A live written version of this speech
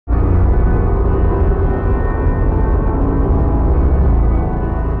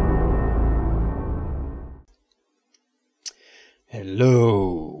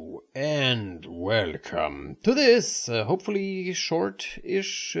Hello and welcome to this hopefully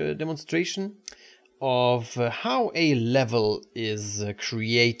short-ish demonstration of how a level is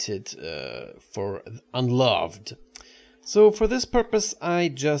created for Unloved. So for this purpose I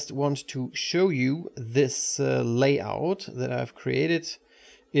just want to show you this layout that I've created.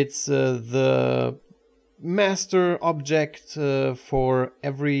 It's the master object for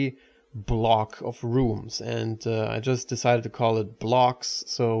every block of rooms, and I just decided to call it blocks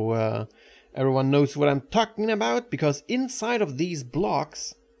so everyone knows what I'm talking about, because inside of these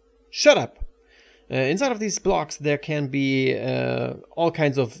blocks, inside of these blocks there can be all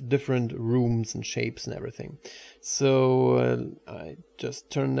kinds of different rooms and shapes and everything. So I just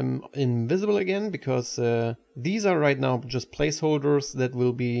turn them invisible again, because these are right now just placeholders that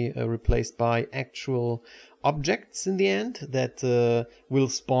will be replaced by actual objects in the end that will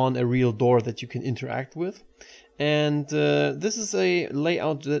spawn a real door that you can interact with. And this is a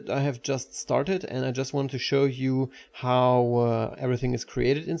layout that I have just started, and I just want to show you how everything is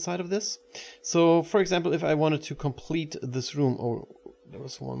created inside of this. So for example, if I wanted to complete this room, oh, there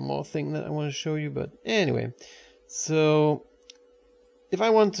was one more thing that I want to show you, but anyway. So if I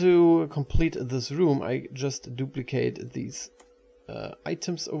want to complete this room, I just duplicate these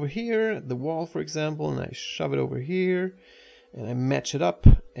items over here, the wall for example, and I shove it over here and I match it up,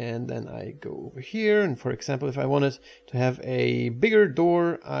 and then I go over here, and for example if I wanted to have a bigger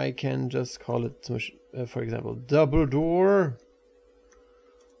door I can just call it for example double door.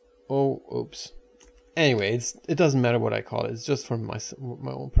 Oh, oops. Anyway, it doesn't matter what I call it, it's just for my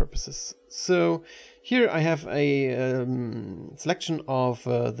own purposes. So here I have a selection of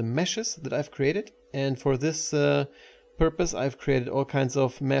the meshes that I've created, and for this purpose I've created all kinds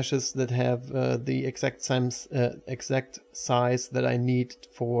of meshes that have the exact size that I need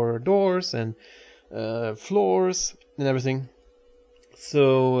for doors and floors and everything.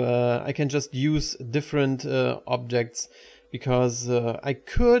 So I can just use different objects, because I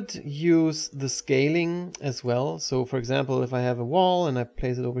could use the scaling as well. So for example, if I have a wall and I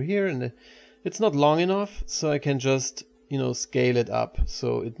place it over here and it's not long enough, so I can just, scale it up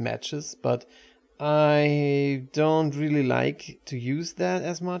so it matches. But I don't really like to use that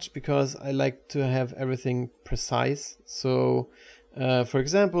as much, because I like to have everything precise. So for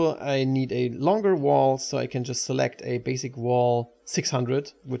example, I need a longer wall, so I can just select a basic wall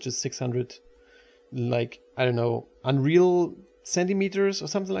 600, which is 600, like, I don't know, Unreal centimeters or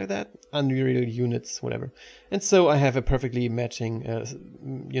something like that, Unreal units, whatever. And so I have a perfectly matching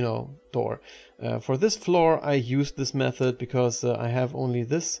door. For this floor I used this method because I have only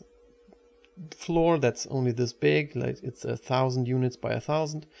this floor that's only this big, like it's 1,000 units by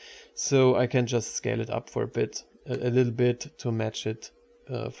 1,000, so I can just scale it up for a little bit to match it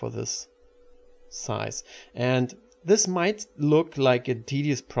for this size. And this might look like a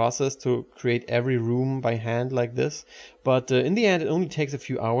tedious process to create every room by hand like this, but in the end it only takes a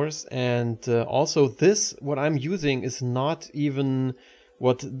few hours. And also this, what I'm using, is not even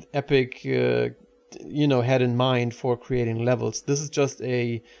what Epic had in mind for creating levels. This is just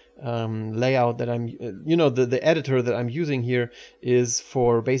a layout that I'm, the editor that I'm using here is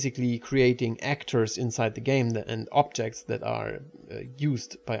for basically creating actors inside the game and objects that are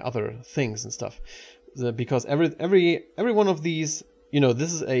used by other things and stuff. Because every one of these,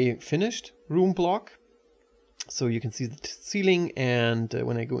 this is a finished room block, so you can see the ceiling, and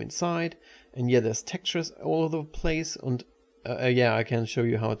when I go inside, and yeah, there's textures all over the place, and yeah, I can show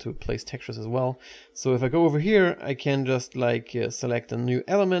you how to place textures as well. So if I go over here, I can just select a new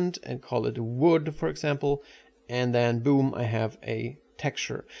element and call it wood, for example, and then boom, I have a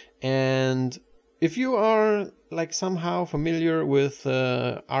texture. And if you are somehow familiar with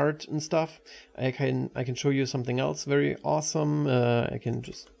art and stuff, I can show you something else very awesome. I can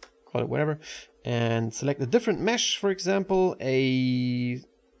just call it whatever and select a different mesh, for example, a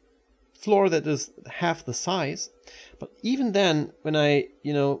floor that is half the size. But even then, when I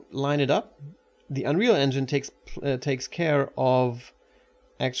line it up, the Unreal Engine takes care of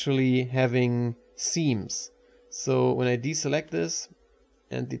actually having seams. So when I deselect this,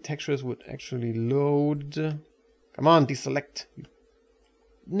 and the textures would actually load. Come on, deselect.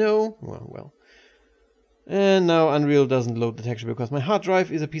 No? Well. And now Unreal doesn't load the texture because my hard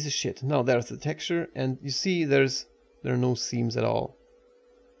drive is a piece of shit. Now there's the texture, and you see there are no seams at all.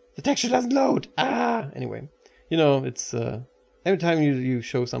 The texture doesn't load! Anyway, it's every time you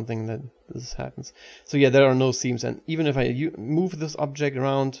show something that this happens. So yeah, there are no seams, and even if I move this object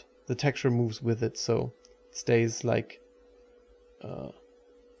around, the texture moves with it, so it stays like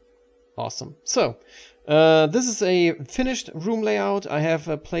Awesome. So this is a finished room layout. I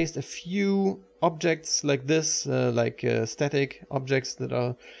have placed a few objects like this, static objects that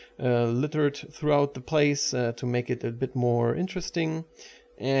are littered throughout the place to make it a bit more interesting.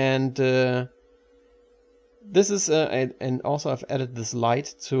 And this is, and also I've added this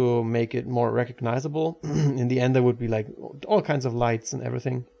light to make it more recognizable. In the end there would be like all kinds of lights and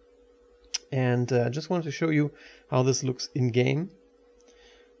everything. And I just wanted to show you how this looks in game.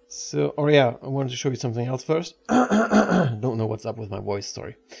 So, oh yeah, I wanted to show you something else first. Don't know what's up with my voice,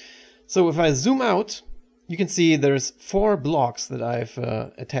 sorry. So if I zoom out, you can see there's 4 blocks that I've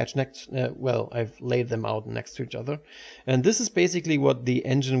attached next, I've laid them out next to each other. And this is basically what the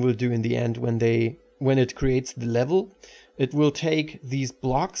engine will do in the end when it creates the level. It will take these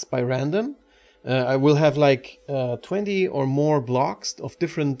blocks by random. I will have like 20 or more blocks of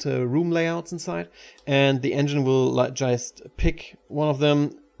different room layouts inside, and the engine will just pick one of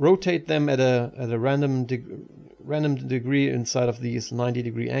them, rotate them at a random degree inside of these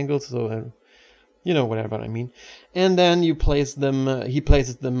 90-degree angles. So you know whatever I mean. And then you place them. It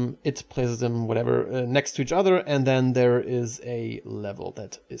places them, whatever, next to each other, and then there is a level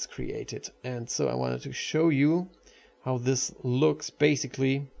that is created. And so I wanted to show you how this looks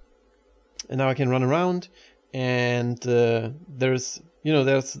basically. And now I can run around, and there's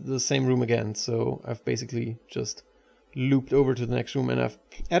the same room again. So I've basically just looped over to the next room, and I've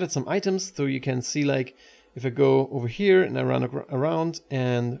added some items so you can see, like, if I go over here and I run around,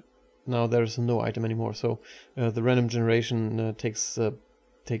 and now there's no item anymore. So the random generation takes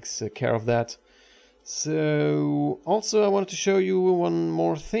care of that. So also I wanted to show you one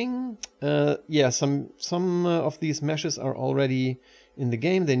more thing. Some of these meshes are already in the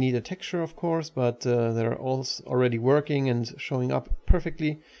game. They need a texture, of course, but they're also already working and showing up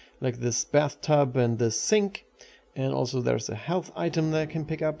perfectly, like this bathtub and this sink. And also there's a health item that I can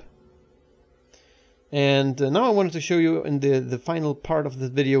pick up. And now I wanted to show you, in the final part of the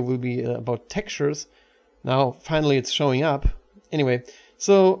video will be about textures. Now finally it's showing up. Anyway,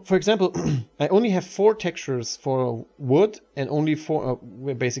 so for example, I only have 4 textures for wood, and only 4,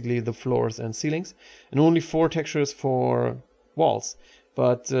 basically the floors and ceilings, and only 4 textures for walls.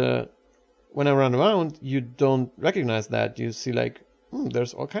 But when I run around, you don't recognize that. You see, like,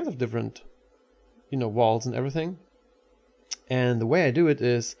 there's all kinds of different, walls and everything. And the way I do it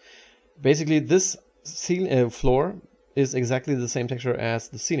is basically this floor is exactly the same texture as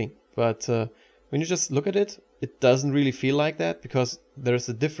the ceiling. But when you just look at it, it doesn't really feel like that, because there's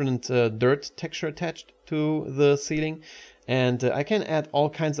a different dirt texture attached to the ceiling. And I can add all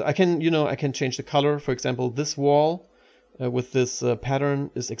kinds of, I can change the color. For example, this wall with this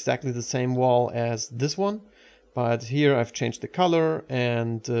pattern is exactly the same wall as this one, but here I've changed the color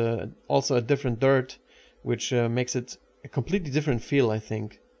and also a different dirt, which makes it a completely different feel, I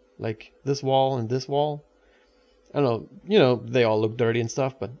think. Like this wall and this wall, I don't know, they all look dirty and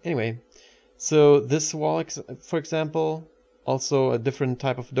stuff, but anyway. So this wall, for example, also a different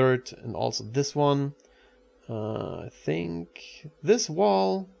type of dirt, and also this one. I think this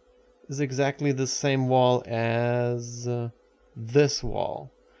wall is exactly the same wall as this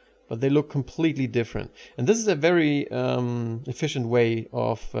wall, but they look completely different. And this is a very efficient way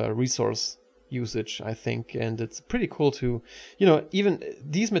of resource usage, I think, and it's pretty cool to, even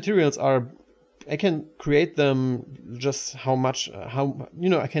these materials are, I can create them just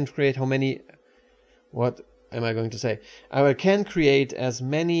I can create how many, what am I going to say? I can create as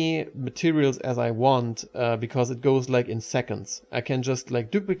many materials as I want, because it goes like in seconds. I can just like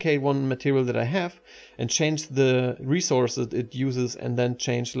duplicate one material that I have and change the resources it uses, and then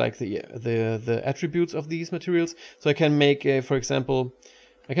change like the attributes of these materials. So I can make, for example,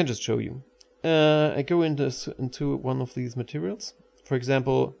 I can just show you. I go into one of these materials. For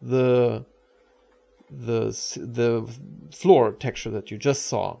example, the floor texture that you just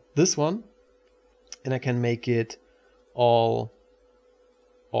saw, this one. And I can make it all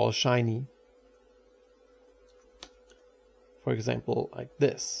shiny. For example, like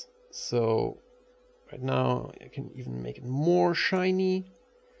this. So right now I can even make it more shiny.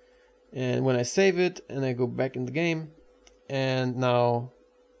 And when I save it and I go back in the game, and now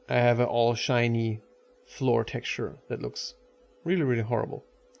I have an all shiny floor texture that looks really, really horrible.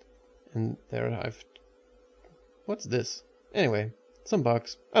 And there what's this? Anyway, some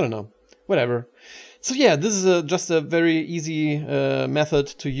bugs. I don't know. Whatever. So yeah, this is just a very easy method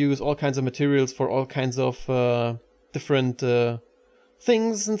to use all kinds of materials for all kinds of different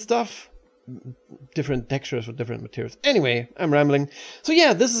things and stuff. Different textures for different materials. Anyway, I'm rambling. So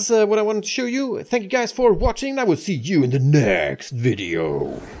yeah, this is what I wanted to show you. Thank you guys for watching. I will see you in the next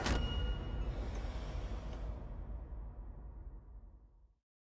video.